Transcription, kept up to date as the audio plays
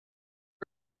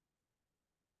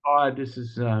Hi, this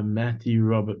is Matthew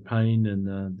Robert Payne,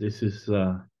 and this is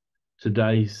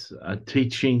today's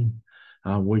teaching.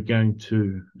 We're going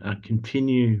to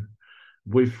continue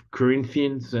with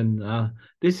Corinthians, and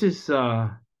this is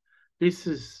going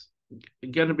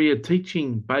to be a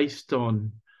teaching based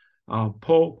on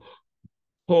Paul.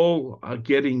 Paul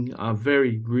getting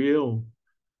very real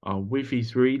with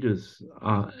his readers,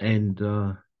 and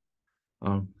um,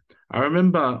 I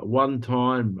remember one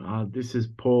time, this is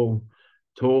Paul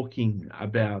talking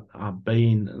about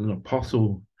being an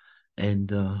apostle.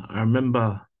 And I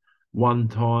remember one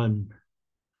time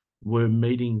we're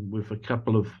meeting with a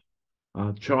couple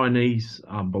of Chinese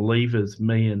believers,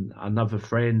 me and another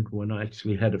friend, when I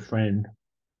actually had a friend.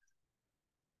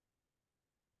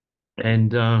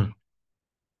 And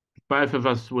both of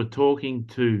us were talking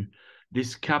to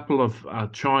this couple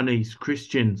of Chinese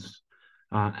Christians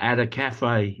at a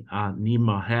cafe near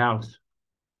my house.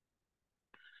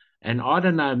 And I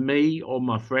don't know, me or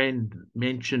my friend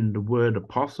mentioned the word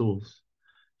apostles,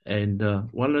 and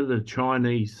one of the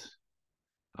Chinese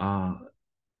uh,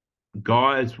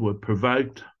 guys were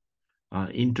provoked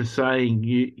into saying,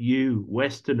 "You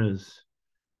Westerners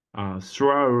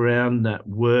throw around that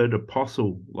word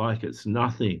apostle like it's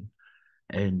nothing,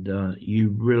 and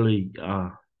you really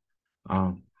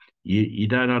um, you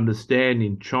don't understand.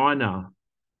 In China,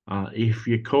 if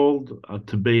you're called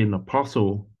to be an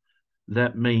apostle,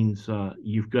 that means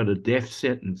you've got a death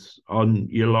sentence on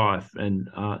your life. And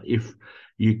if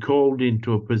you're called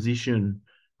into a position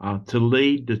to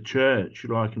lead the church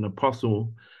like an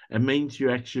apostle, it means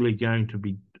you're actually going to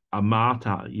be a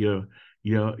martyr. You're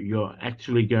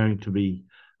actually going to be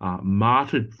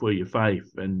martyred for your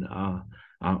faith. And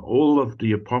all of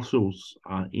the apostles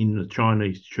in the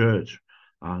Chinese church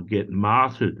get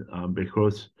martyred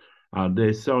because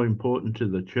they're so important to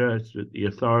the church that the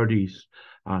authorities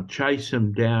chase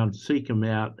them down, seek them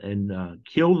out, and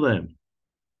kill them.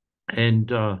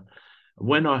 And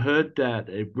when I heard that,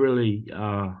 it really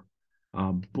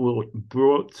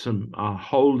brought some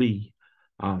holy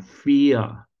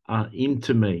fear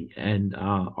into me, and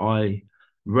I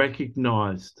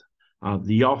recognized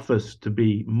the office to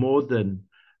be more than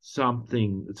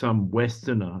something some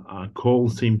Westerner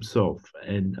calls himself.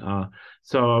 And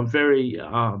so I'm very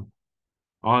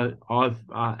I've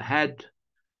had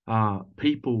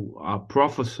people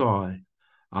prophesy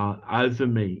over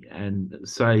me and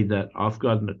say that I've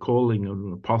got a calling of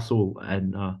an apostle.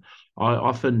 And I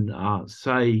often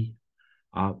say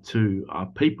to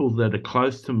people that are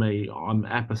close to me, I'm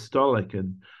apostolic.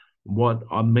 And what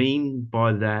I mean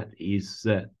by that is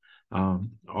that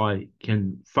I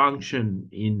can function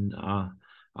in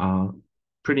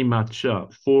pretty much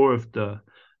four of the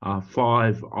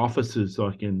five offices.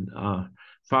 I can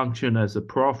function as a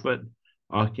prophet.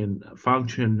 I can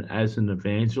function as an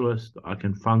evangelist. I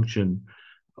can function,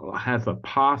 have a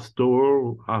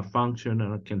pastoral function,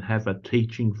 and I can have a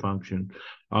teaching function.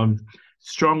 I'm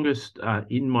strongest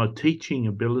in my teaching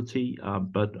ability,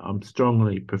 but I'm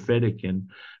strongly prophetic, and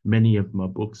many of my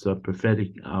books are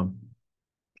prophetic.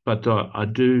 But I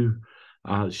do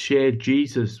share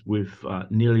Jesus with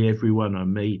nearly everyone I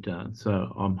meet.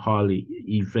 So I'm highly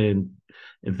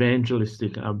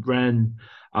evangelistic. I ran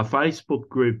a Facebook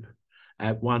group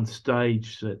at one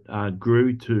stage that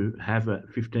grew to have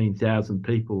 15,000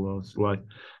 people. I was like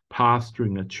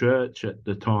pastoring a church at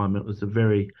the time. It was a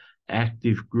very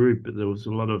active group, but there was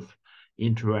a lot of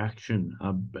interaction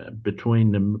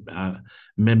between the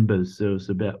members. There was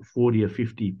about 40 or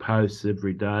 50 posts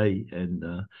every day, and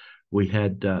we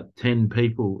had 10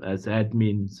 people as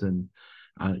admins, and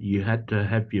you had to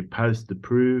have your post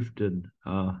approved, and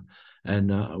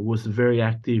it was a very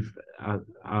active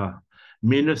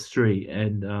ministry,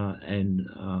 and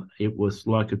it was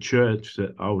like a church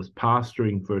that I was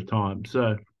pastoring for a time.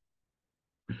 So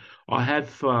I have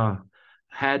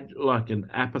had like an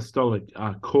apostolic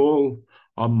call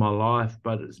on my life,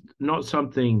 but it's not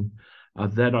something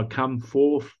that I come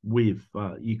forth with.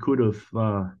 You could have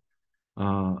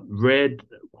read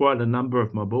quite a number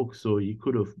of my books, or you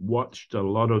could have watched a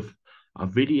lot of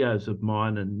videos of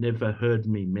mine and never heard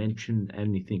me mention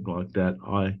anything like that.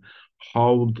 I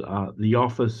hold the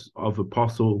office of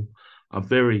apostle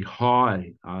very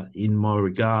high in my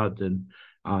regard. And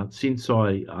since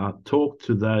I talk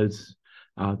to those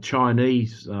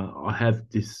Chinese, I have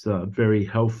this very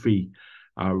healthy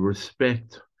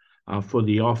respect for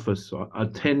the office. I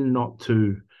tend not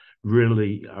to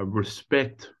really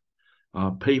respect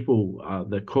people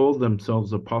that call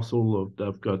themselves apostle, or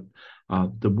they've got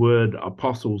the word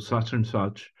apostle such and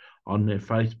such on their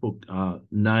Facebook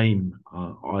name.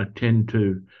 I tend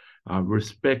to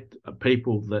respect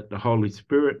people that the Holy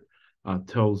Spirit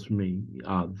tells me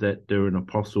that they're an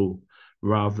apostle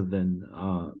rather than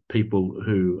people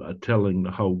who are telling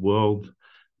the whole world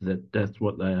that that's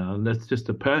what they are. And that's just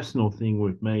a personal thing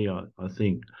with me. I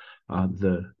think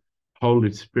the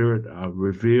Holy Spirit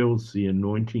reveals the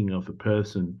anointing of a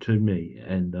person to me.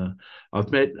 And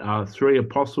I've met three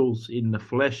apostles in the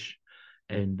flesh,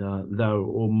 and they were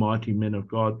almighty men of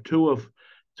God.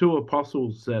 Two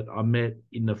apostles that I met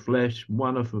in the flesh,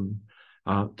 one of them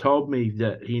told me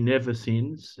that he never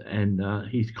sins and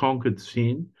he's conquered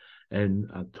sin, and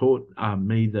taught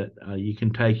me that you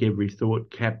can take every thought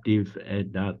captive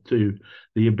and to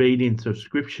the obedience of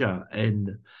Scripture,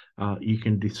 and you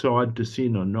can decide to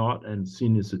sin or not, and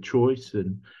sin is a choice,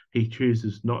 and he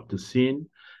chooses not to sin.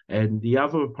 And the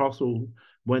other apostle,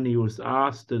 when he was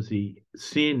asked, does he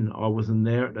sin? I wasn't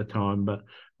there at the time, but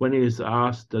when he was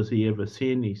asked, does he ever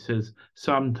sin? He says,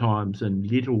 sometimes and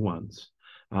little ones.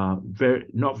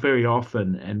 Not very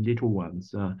often, and little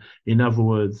ones. In other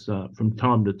words, from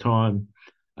time to time,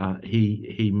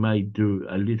 he may do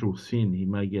a little sin. He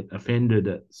may get offended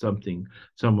at something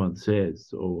someone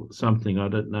says or something. I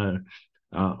don't know.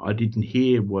 I didn't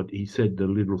hear what he said the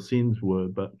little sins were,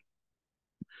 but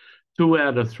two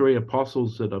out of three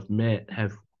apostles that I've met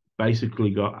have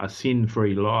basically got a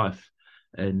sin-free life,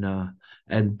 and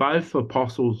both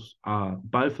apostles,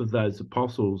 both of those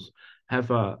apostles, have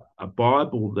a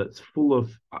Bible that's full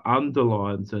of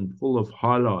underlines and full of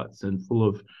highlights and full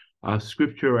of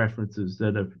scripture references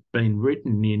that have been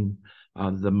written in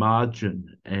the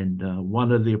margin. And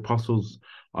one of the apostles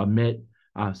I met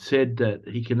said that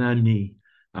he can only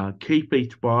keep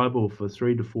each Bible for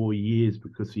 3 to 4 years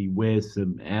because he wears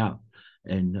them out.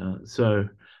 And so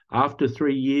after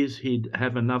 3 years, he'd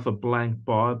have another blank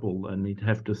Bible and he'd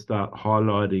have to start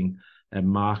highlighting and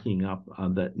marking up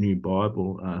that new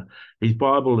Bible. His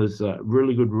Bible is a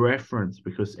really good reference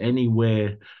because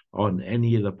anywhere on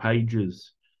any of the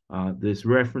pages, there's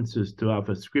references to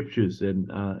other scriptures,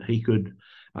 and he could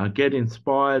get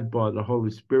inspired by the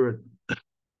Holy Spirit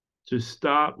to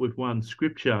start with one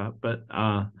scripture, but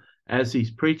as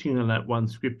he's preaching on that one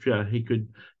scripture, he could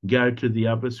go to the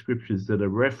other scriptures that are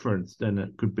referenced, and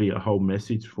it could be a whole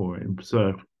message for him.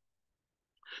 So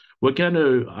we're going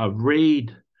to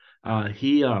read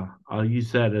here. I'll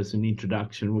use that as an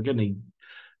introduction. We're going to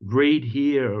read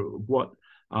here what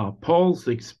Paul's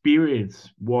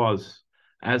experience was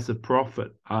as a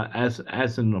prophet,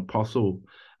 as an apostle.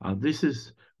 This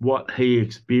is what he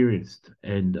experienced,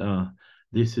 and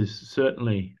this is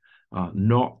certainly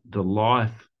not the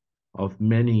life of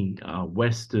many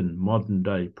Western modern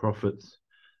day prophets,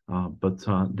 but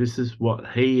this is what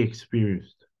he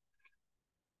experienced.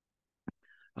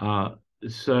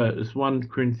 So it's 1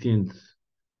 Corinthians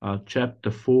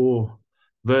chapter 4,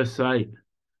 verse 8.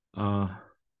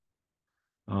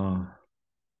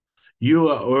 You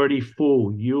are already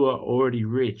full, you are already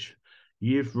rich,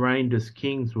 you've reigned as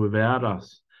kings without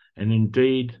us, and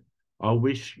indeed I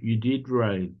wish you did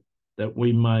reign, that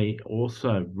we may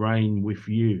also reign with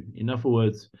you. In other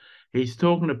words, he's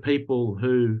talking to people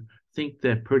who think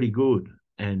they're pretty good,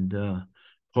 and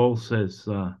Paul says,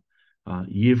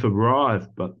 you've arrived,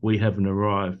 but we haven't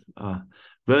arrived.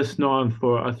 Verse 9,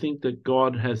 for I think that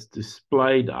God has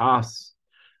displayed us,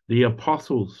 the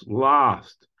apostles,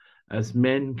 last, as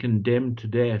men condemned to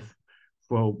death,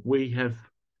 for we have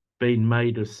been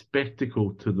made a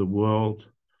spectacle to the world,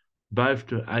 both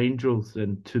to angels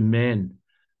and to men.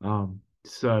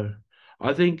 So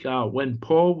I think when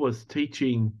Paul was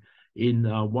teaching in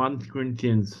 1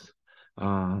 Corinthians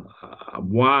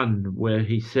 1, where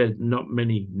he said not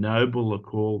many noble are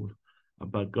called,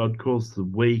 but God calls the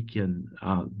weak and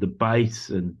the base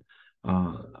and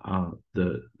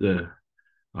the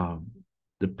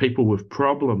people with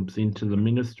problems into the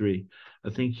ministry. I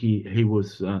think he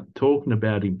was talking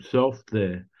about himself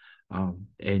there.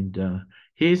 And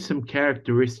here's some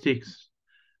characteristics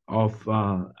of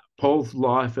Paul's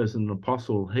life as an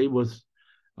apostle. He was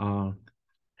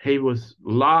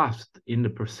last in the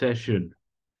procession.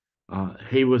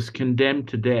 He was condemned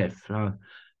to death.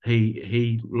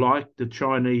 He, like the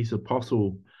Chinese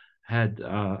apostle, had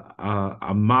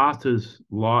a martyr's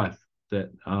life,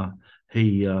 that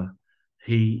he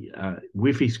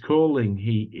with his calling,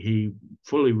 he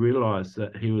fully realized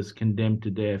that he was condemned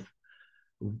to death.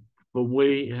 But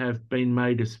we have been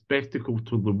made a spectacle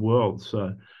to the world,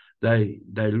 so they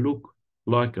look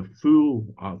like a fool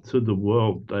to the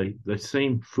world. They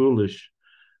seem foolish,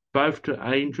 both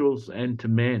to angels and to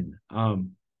men.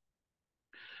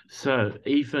 So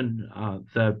even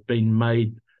they've been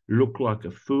made look like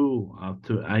a fool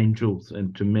to angels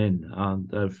and to men.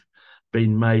 They've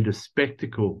been made a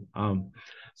spectacle.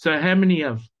 So how many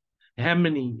how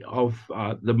many of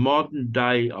the modern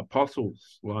day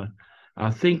apostles, like,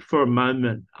 think for a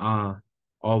moment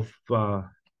of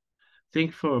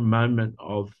think for a moment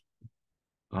of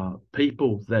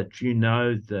people that you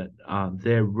know that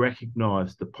they're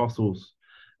recognized apostles.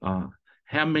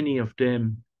 How many of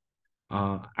them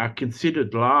are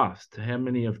considered last? How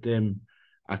many of them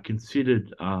are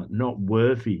considered not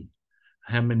worthy?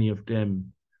 How many of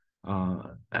them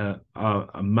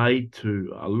are made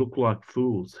to look like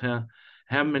fools?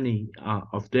 How many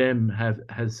of them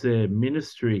has their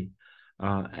ministry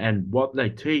and what they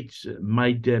teach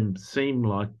made them seem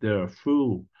like they're a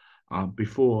fool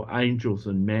before angels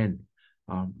and men?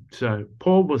 So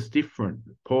Paul was different.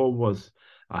 Paul was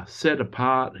set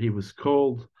apart. He was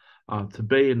called to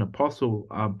be an apostle,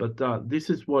 but this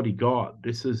is what he got.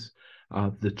 This is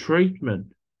the treatment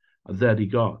that he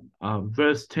got.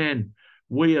 Verse 10,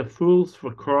 we are fools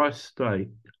for Christ's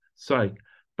sake,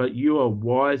 but you are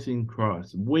wise in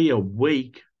Christ. We are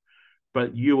weak,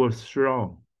 but you are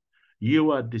strong.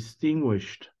 You are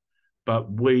distinguished, but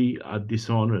we are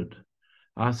dishonored.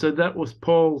 So that was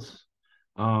Paul's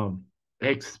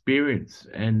experience.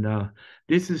 And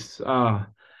this is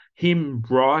him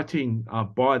writing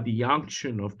by the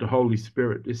unction of the Holy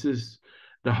Spirit. This is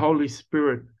the Holy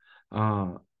Spirit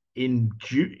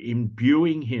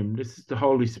imbuing him. This is the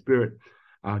Holy Spirit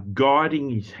guiding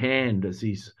his hand as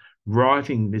he's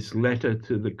writing this letter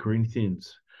to the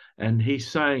Corinthians. And he's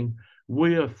saying,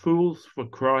 we are fools for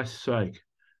Christ's sake,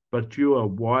 but you are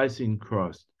wise in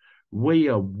Christ. We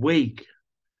are weak,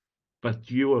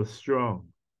 but you are strong.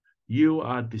 You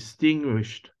are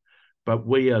distinguished, but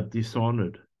we are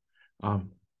dishonored.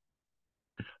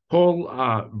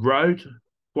 Paul wrote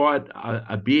quite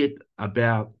a bit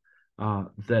about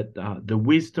that the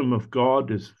wisdom of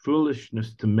God is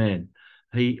foolishness to men.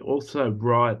 He also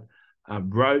wrote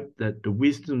that the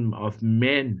wisdom of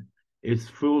men is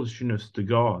foolishness to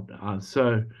God.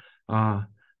 So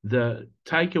the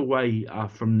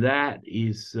takeaway from that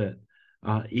is that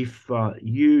if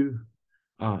you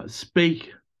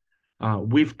speak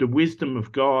with the wisdom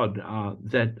of God,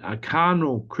 that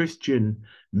carnal Christian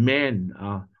men,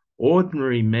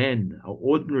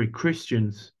 ordinary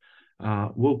Christians,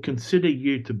 will consider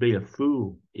you to be a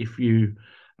fool if you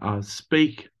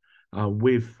speak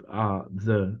with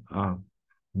the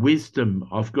wisdom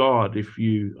of God, if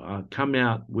you come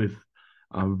out with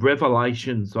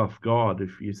revelations of God,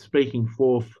 if you're speaking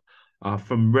forth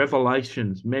from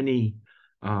revelations. Many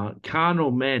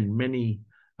carnal men, many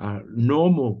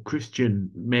normal Christian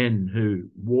men who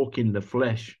walk in the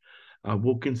flesh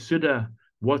will consider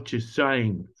what you're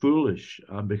saying foolish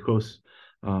because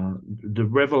the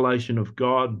revelation of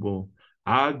God will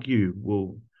argue,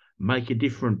 will make a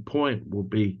different point, will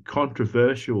be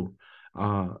controversial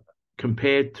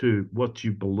compared to what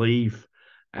you believe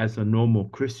as a normal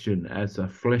Christian, as a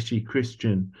fleshy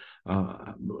Christian,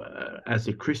 as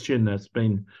a Christian that's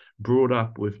been brought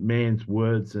up with man's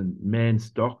words and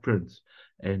man's doctrines.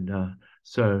 And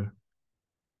so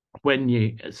when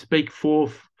you speak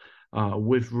forth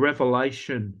with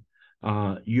revelation,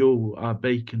 you'll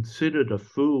be considered a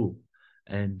fool.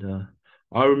 And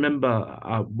I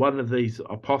remember one of these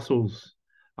apostles,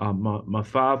 my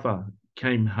father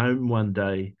came home one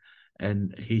day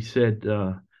and he said,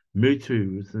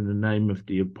 Mutu was in the name of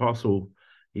the apostle.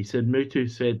 He said, Mutu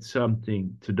said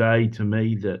something today to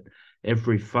me that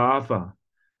every father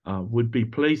would be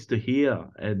pleased to hear.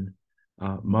 And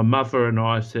my mother and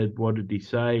I said, what did he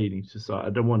say? And he says, I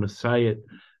don't want to say it.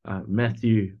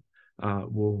 Matthew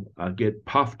will get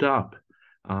puffed up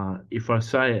if I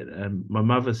say it. And my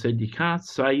mother said, you can't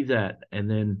say that and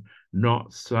then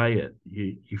not say it.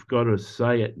 You've got to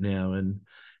say it now. And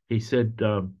he said,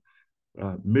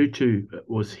 Mutu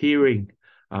was hearing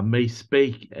me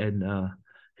speak, and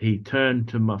he turned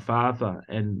to my father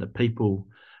and the people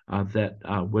that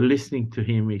were listening to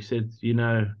him. He said, you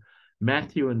know,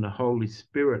 Matthew and the Holy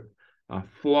Spirit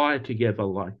fly together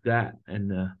like that.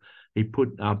 And he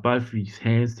put both of his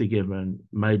hands together and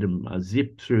made them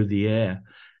zip through the air.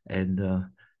 And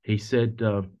he said,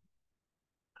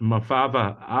 my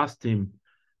father asked him,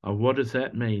 what does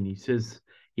that mean? He says,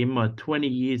 in my 20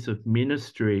 years of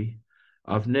ministry,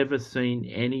 I've never seen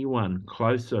anyone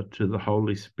closer to the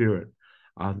Holy Spirit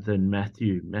than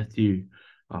Matthew. Matthew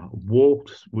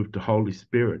walked with the Holy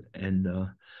Spirit, and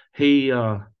he,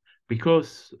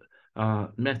 because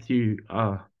Matthew,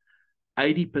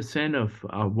 80%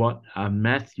 of what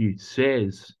Matthew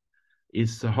says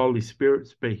is the Holy Spirit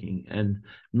speaking, and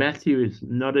Matthew is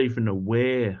not even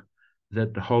aware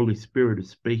that the Holy Spirit is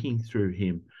speaking through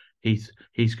him.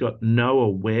 He's got no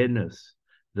awareness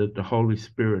that the Holy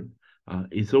Spirit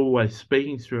is always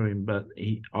speaking through him, but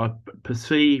I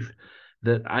perceive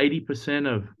that 80%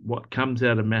 of what comes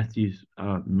out of Matthew's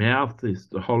mouth is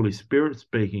the Holy Spirit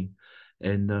speaking.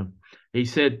 And he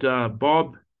said,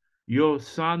 Bob, your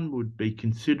son would be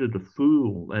considered a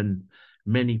fool, and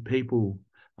many people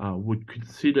would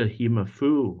consider him a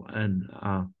fool. And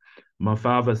my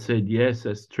father said, yes,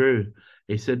 that's true.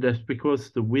 He said, that's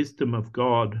because the wisdom of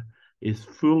God is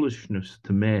foolishness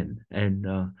to men.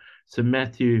 And so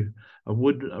Matthew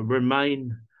would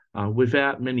remain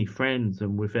without many friends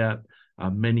and without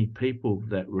many people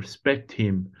that respect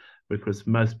him, because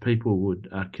most people would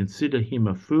consider him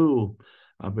a fool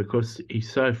because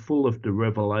he's so full of the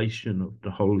revelation of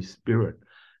the Holy Spirit.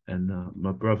 And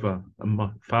my brother and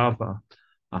my father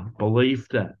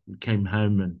believed that and came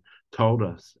home and told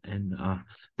us. And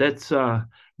that's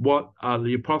what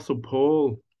the Apostle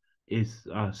Paul is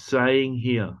saying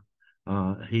here.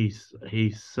 He's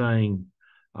saying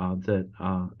that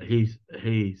he's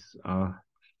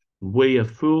we are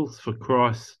fools for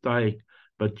Christ's sake,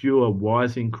 but you are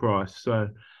wise in Christ. So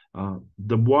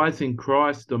the wise in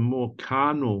Christ are more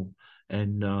carnal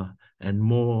and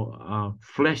more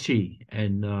fleshy,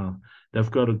 and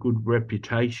they've got a good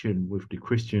reputation with the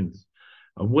Christians.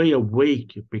 We are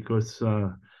weak because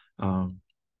the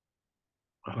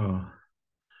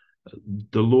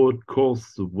Lord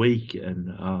calls the weak and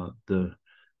the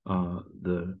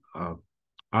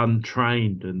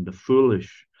untrained and the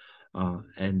foolish.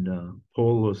 And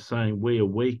Paul was saying, we are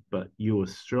weak, but you are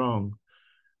strong.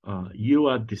 You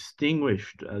are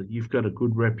distinguished. You've got a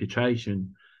good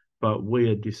reputation, but we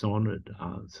are dishonored.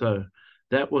 So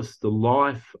that was the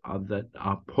life that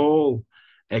Paul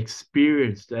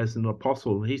experienced as an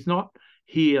apostle. He's not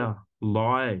here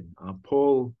lying.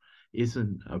 Paul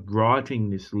isn't writing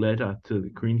this letter to the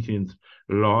Corinthians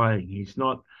lying. He's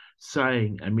not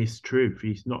saying a mistruth.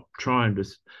 He's not trying to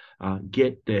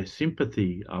get their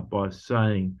sympathy by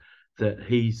saying that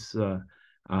he's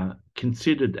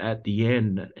considered at the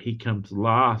end, that he comes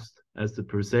last as the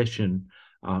procession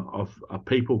of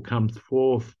people comes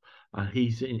forth.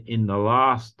 He's in the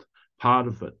last part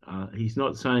of it. He's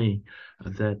not saying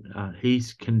that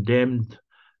he's condemned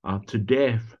to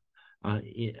death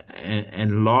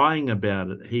and lying about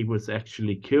it. He was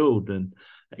actually killed, and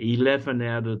 11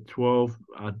 out of 12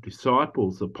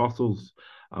 disciples, apostles,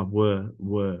 were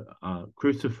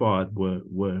crucified,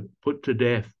 were put to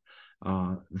death.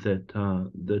 That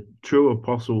the true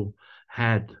apostle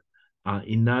had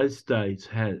in those days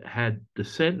had the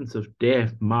sentence of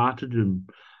death, martyrdom,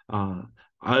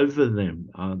 over them.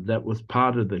 That was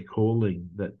part of their calling,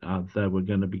 that they were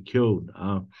going to be killed.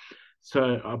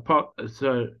 So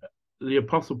the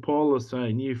Apostle Paul is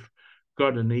saying, you've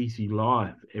got an easy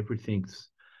life. Everything's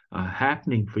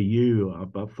happening for you,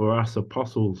 but for us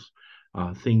apostles,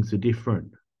 things are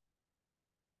different.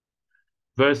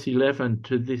 Verse 11,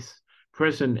 to this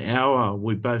present hour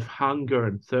we both hunger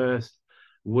and thirst,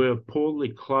 we're poorly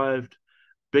clothed,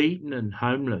 beaten and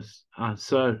homeless.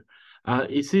 So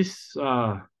is this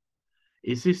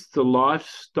the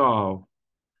lifestyle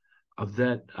of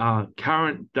that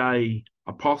current day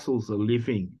apostles are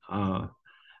living?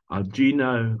 Do you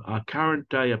know current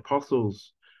day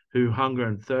apostles who hunger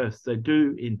and thirst? They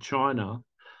do in China,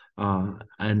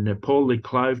 and they're poorly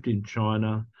clothed in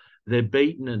China. They're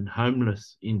beaten and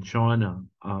homeless in China,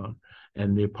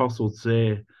 and the apostles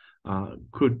there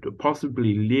could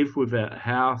possibly live without a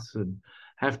house and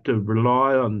have to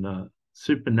rely on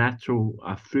supernatural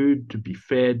food to be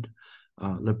fed.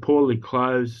 They're poorly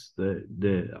clothed.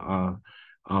 They are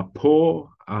poor.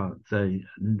 They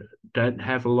don't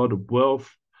have a lot of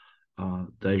wealth.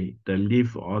 They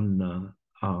live on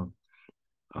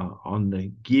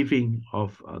the giving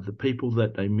of the people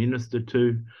that they minister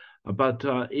to. But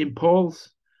in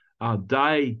Paul's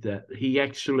day, that he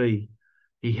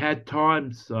had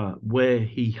times where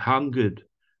he hungered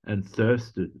and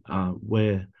thirsted,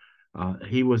 where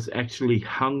he was actually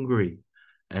hungry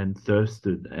and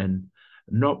thirsted, and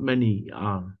not many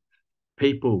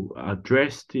people are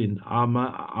dressed in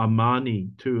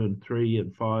Armani $2 and $3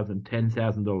 and $5 and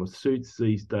 $10,000 suits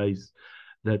these days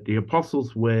that the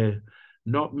apostles wear.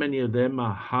 Not many of them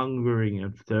are hungering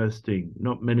and thirsting.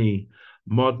 Not many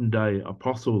modern day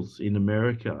apostles in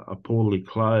America are poorly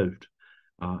clothed.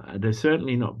 They're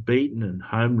certainly not beaten and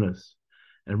homeless.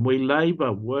 And we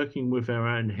labor working with our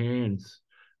own hands,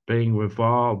 being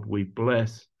reviled, we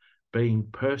bless, being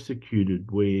persecuted,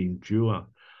 we endure.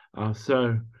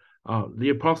 So the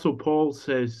Apostle Paul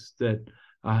says that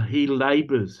he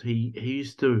labors. He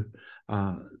used to,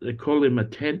 they call him a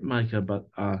tent maker, but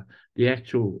the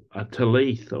actual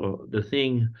talith, or the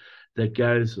thing that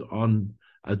goes on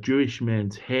a Jewish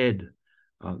man's head,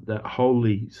 that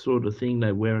holy sort of thing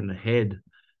they wear on the head.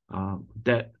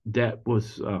 That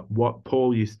was what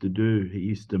Paul used to do. He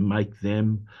used to make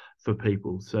them for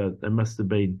people. So they must have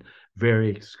been very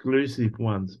exclusive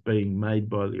ones being made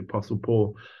by the Apostle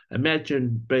Paul.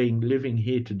 Imagine living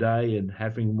here today and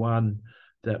having one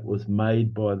that was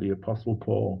made by the Apostle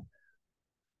Paul.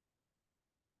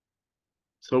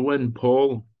 So when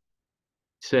Paul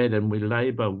said, and we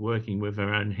labor working with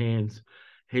our own hands,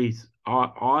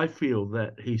 I feel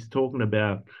that he's talking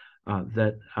about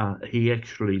that he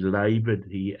actually labored,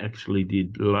 he actually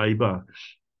did labor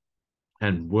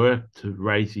and worked to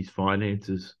raise his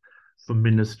finances for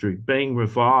ministry. Being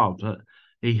reviled,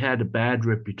 he had a bad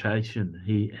reputation.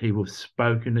 He was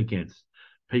spoken against.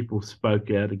 People spoke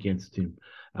out against him.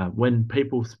 When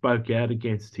people spoke out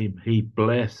against him, he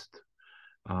blessed.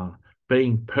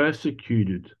 Being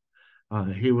persecuted,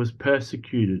 he was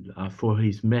persecuted for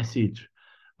his message,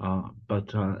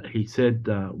 but he said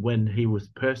when he was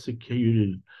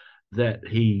persecuted that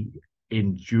he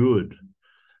endured.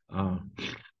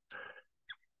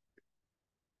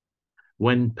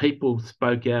 When people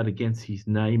spoke out against his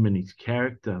name and his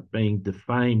character being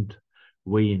defamed,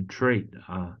 we entreat.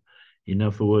 In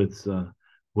other words,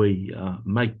 we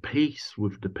make peace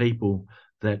with the people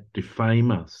that defame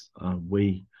us.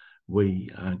 We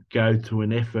go to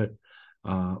an effort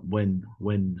when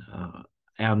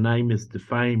our name is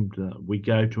defamed. We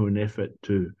go to an effort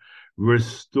to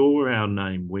restore our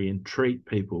name. We entreat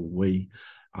people. We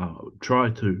try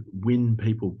to win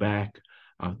people back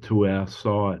to our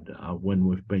side when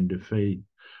we've been defeated.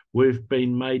 We've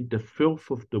been made the filth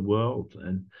of the world.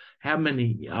 And how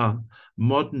many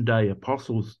modern day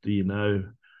apostles do you know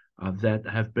that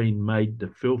have been made the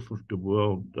filth of the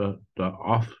world, the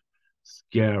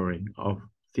offscouring of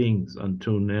things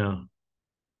until now?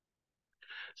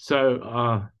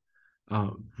 So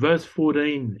verse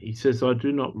 14, he says, I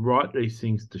do not write these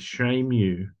things to shame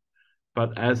you,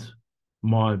 but as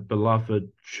my beloved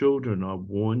children, I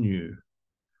warn you.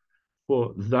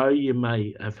 For though you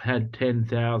may have had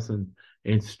 10,000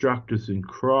 instructors in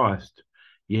Christ,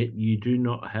 yet you do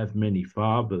not have many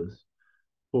fathers.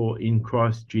 For in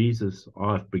Christ Jesus,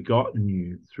 I've begotten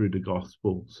you through the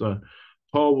gospel. So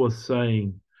Paul was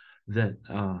saying that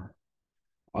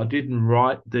I didn't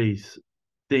write these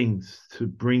things to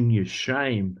bring you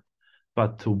shame,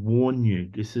 but to warn you.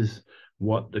 This is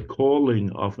what the calling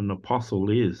of an apostle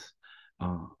is.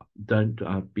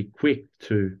 Don't be quick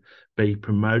to be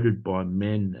promoted by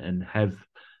men and have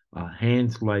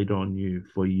hands laid on you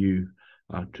for you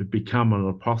to become an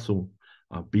apostle.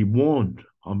 Be warned.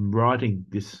 I'm writing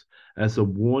this as a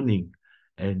warning,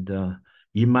 and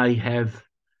you may have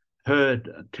heard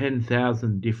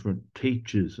 10,000 different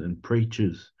teachers and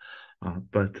preachers,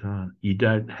 but you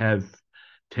don't have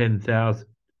 10,000.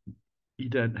 You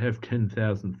don't have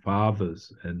 10,000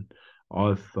 fathers, and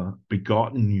I've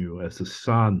begotten you as a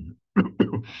son.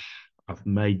 I've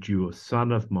made you a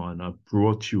son of mine. I've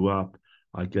brought you up.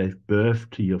 I gave birth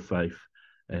to your faith,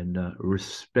 and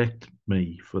respect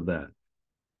me for that.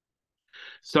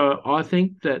 So I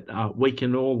think that we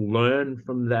can all learn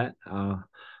from that.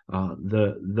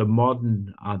 The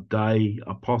modern day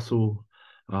apostle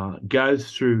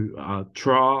goes through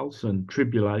trials and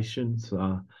tribulations.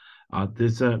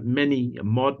 There's many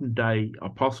modern day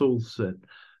apostles that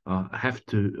have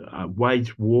to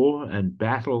wage war and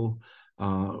battle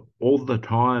all the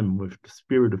time with the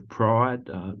spirit of pride.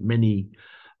 Many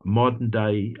modern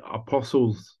day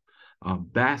apostles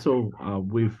battle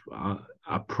with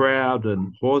a proud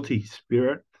and haughty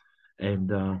spirit,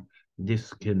 and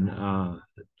this can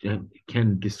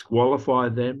disqualify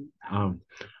them.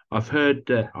 I've heard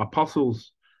that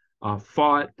apostles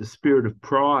fight the spirit of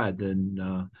pride,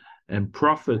 and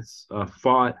prophets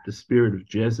fight the spirit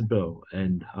of Jezebel,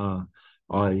 and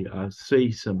I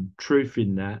see some truth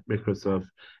in that because I've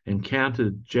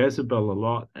encountered Jezebel a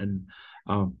lot. And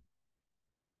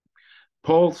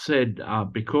Paul said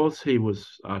because he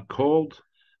was called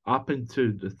up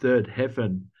into the third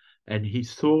heaven, and he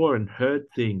saw and heard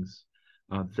things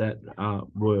that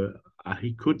were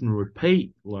he couldn't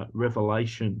repeat, like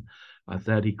Revelation,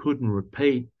 that he couldn't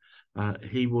repeat.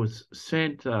 He was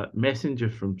sent a messenger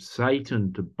from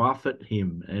Satan to buffet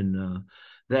him, and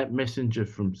that messenger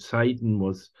from Satan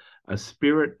was a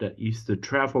spirit that used to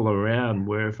travel around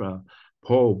wherever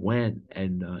Paul went,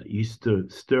 and used to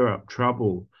stir up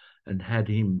trouble, and had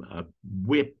him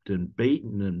whipped and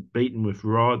beaten with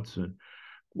rods, and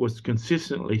was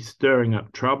consistently stirring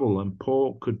up trouble. And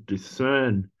Paul could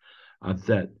discern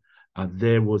that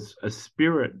there was a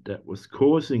spirit that was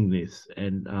causing this,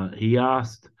 and he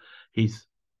asked. His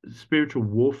spiritual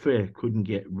warfare couldn't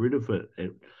get rid of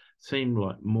it. seemed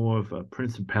like more of a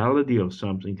principality or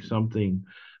something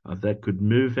that could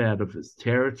move out of its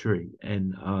territory.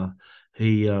 And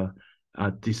he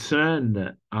discerned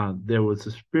that there was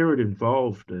a spirit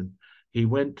involved, and he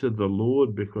went to the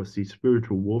Lord because his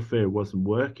spiritual warfare wasn't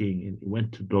working, and he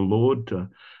went to the Lord to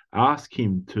ask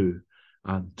him to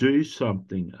do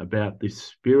something about this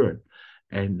spirit.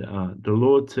 And the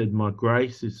Lord said, "My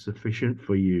grace is sufficient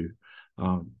for you.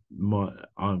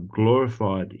 I'm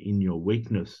glorified in your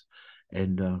weakness."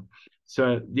 And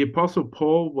so the Apostle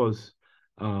Paul was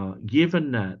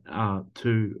given that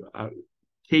to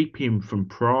keep him from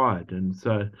pride. And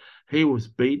so he was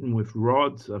beaten with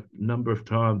rods a number of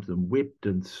times and whipped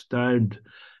and stoned.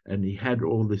 And he had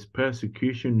all this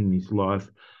persecution in his life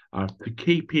to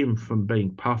keep him from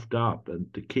being puffed up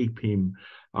and to keep him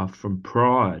from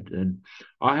pride. And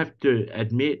I have to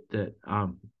admit that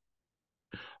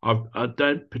I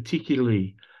don't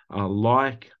particularly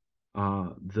like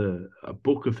the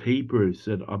book of Hebrews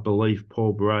that I believe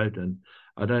Paul wrote, and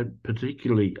I don't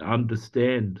particularly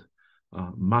understand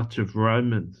much of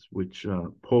Romans, which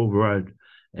Paul wrote.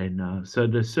 And so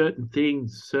there's certain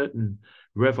things, certain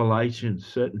revelations,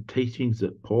 certain teachings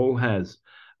that Paul has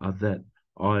that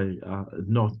I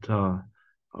not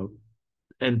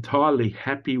entirely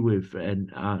happy with,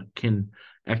 and can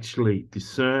actually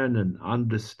discern and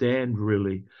understand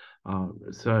really. I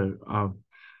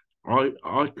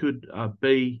could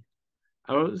be.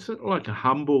 It's like a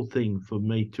humble thing for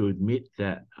me to admit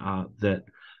that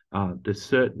there's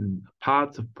certain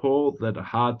parts of Paul that are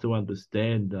hard to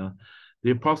understand.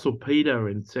 The Apostle Peter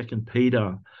in Second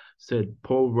Peter said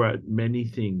Paul wrote many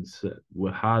things that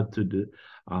were hard to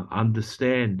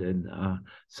understand, and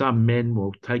some men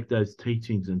will take those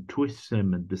teachings and twist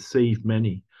them and deceive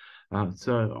many.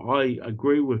 So I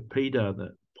agree with Peter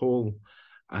that Paul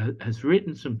has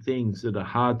written some things that are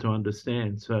hard to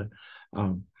understand. So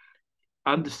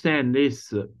understand this,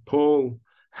 that Paul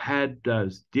had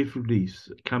those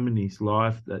difficulties come in his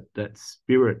life, that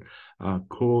spirit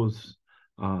caused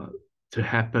to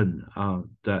happen,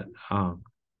 that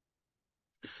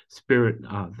spirit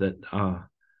that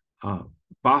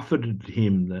buffeted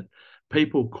him, that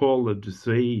people call a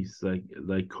disease.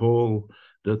 They call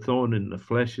the thorn in the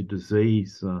flesh a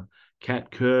disease.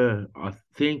 Kat Kerr, I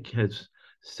think, has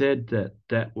said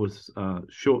that was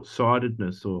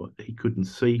short-sightedness, or he couldn't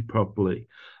see properly.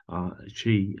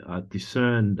 She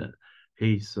discerned that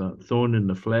his thorn in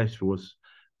the flesh was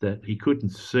that he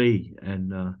couldn't see,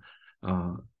 and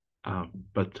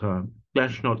but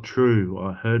that's not true.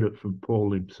 I heard it from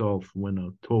Paul himself when I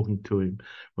was talking to him,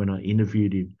 when I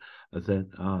interviewed him, that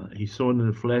his thorn in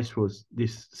the flesh was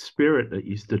this spirit that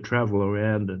used to travel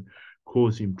around and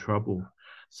cause him trouble.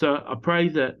 So I pray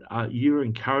that you're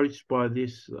encouraged by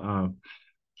this.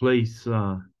 Please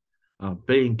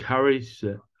be encouraged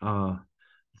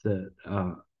that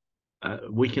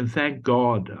we can thank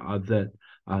God that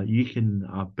you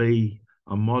can be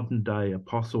a modern day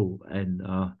apostle and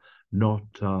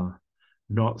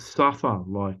not suffer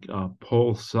like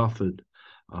Paul suffered,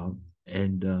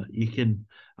 and you can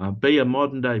be a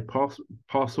modern day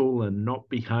apostle and not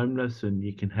be homeless, and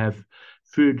you can have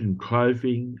food and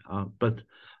clothing, but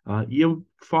you'll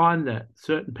find that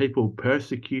certain people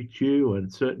persecute you,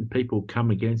 and certain people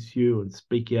come against you and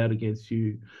speak out against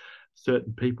you.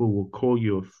 Certain people will call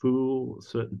you a fool.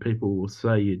 Certain people will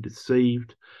say you're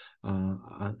deceived.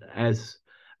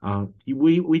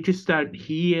 We just don't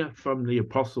hear from the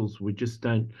apostles. We just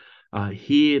don't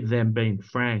hear them being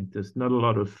frank. There's not a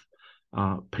lot of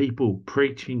people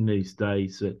preaching these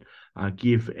days that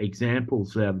give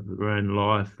examples out of their own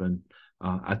life and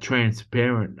are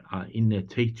transparent in their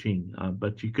teaching.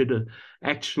 But you could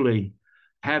actually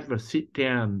have a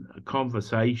sit-down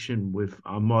conversation with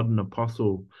a modern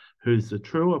apostle who's a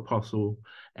true apostle,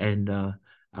 and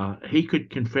he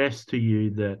could confess to you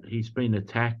that he's been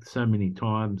attacked so many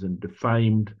times and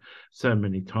defamed so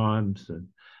many times, and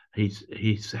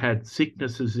he's had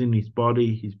sicknesses in his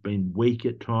body. He's been weak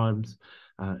at times.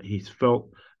 He's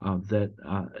felt that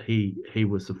he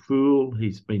was a fool.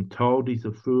 He's been told he's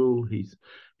a fool.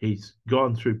 He's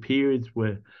gone through periods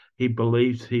where he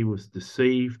believes he was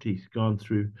deceived. He's gone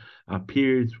through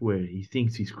periods where he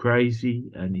thinks he's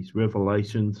crazy and his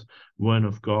revelations weren't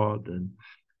of God. And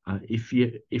if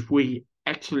we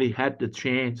actually had the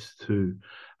chance to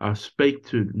speak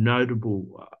to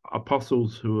notable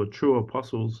apostles who are true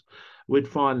apostles, we'd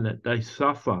find that they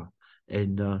suffer.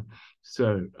 And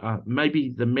so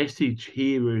maybe the message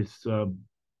here is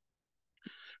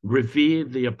revere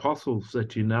the apostles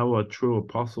that you know are true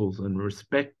apostles and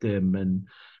respect them, and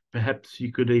perhaps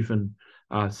you could even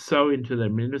sow into their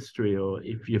ministry, or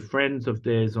if you're friends of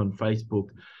theirs on Facebook,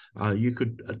 you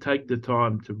could take the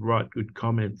time to write good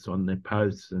comments on their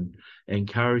posts and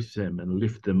encourage them and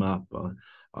lift them up.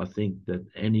 I think that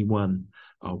anyone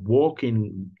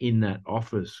walking in that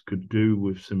office could do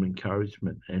with some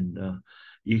encouragement, and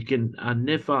you can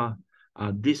never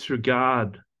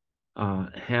disregard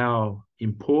how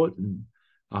important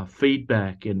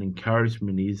feedback and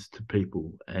encouragement is to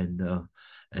people. And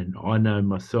I know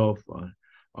myself,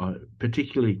 I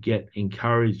particularly get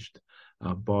encouraged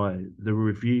by the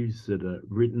reviews that are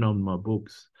written on my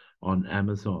books on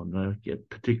Amazon. I get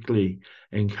particularly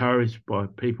encouraged by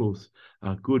people's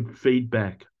good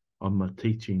feedback on my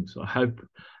teachings. I hope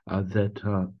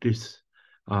that this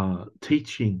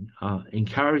teaching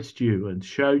encouraged you and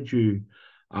showed you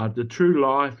the true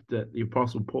life that the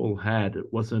Apostle Paul had.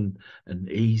 It wasn't an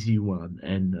easy one.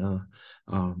 And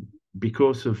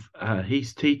because of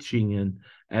his teaching, and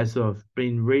as I've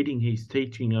been reading his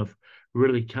teaching, I've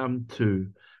really come to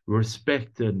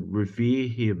respect and revere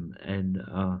him. And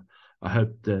I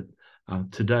hope that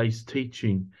today's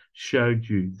teaching showed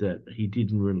you that he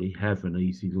didn't really have an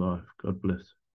easy life. God bless.